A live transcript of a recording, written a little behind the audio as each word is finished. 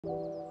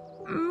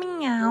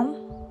Meow.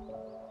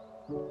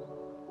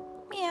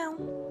 Meow.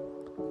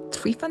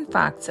 3 fun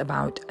facts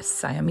about a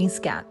Siamese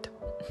cat.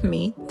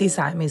 Meet the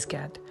Siamese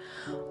cat,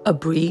 a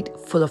breed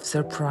full of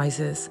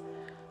surprises.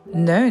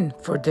 Known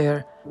for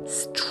their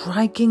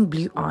striking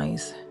blue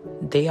eyes,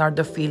 they are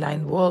the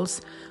feline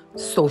world's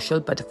social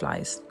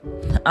butterflies.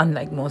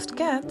 Unlike most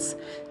cats,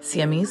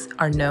 Siamese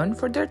are known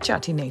for their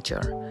chatty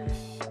nature.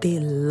 They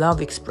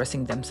love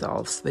expressing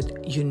themselves with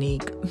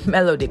unique,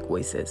 melodic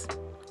voices.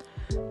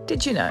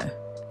 Did you know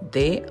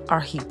they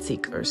are heat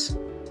seekers?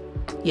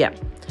 Yeah,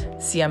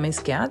 Siamese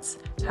cats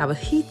have a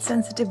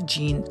heat-sensitive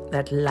gene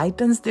that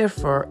lightens their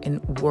fur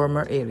in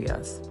warmer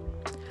areas.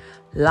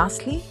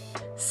 Lastly,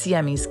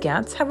 Siamese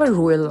cats have a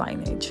royal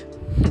lineage.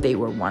 They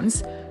were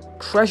once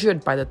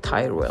treasured by the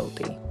Thai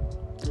royalty.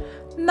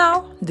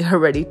 Now they are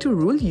ready to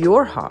rule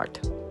your heart.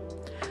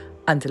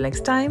 Until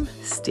next time,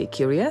 stay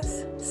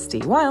curious, stay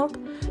wild,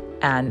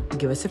 and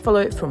give us a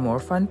follow for more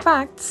fun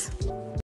facts.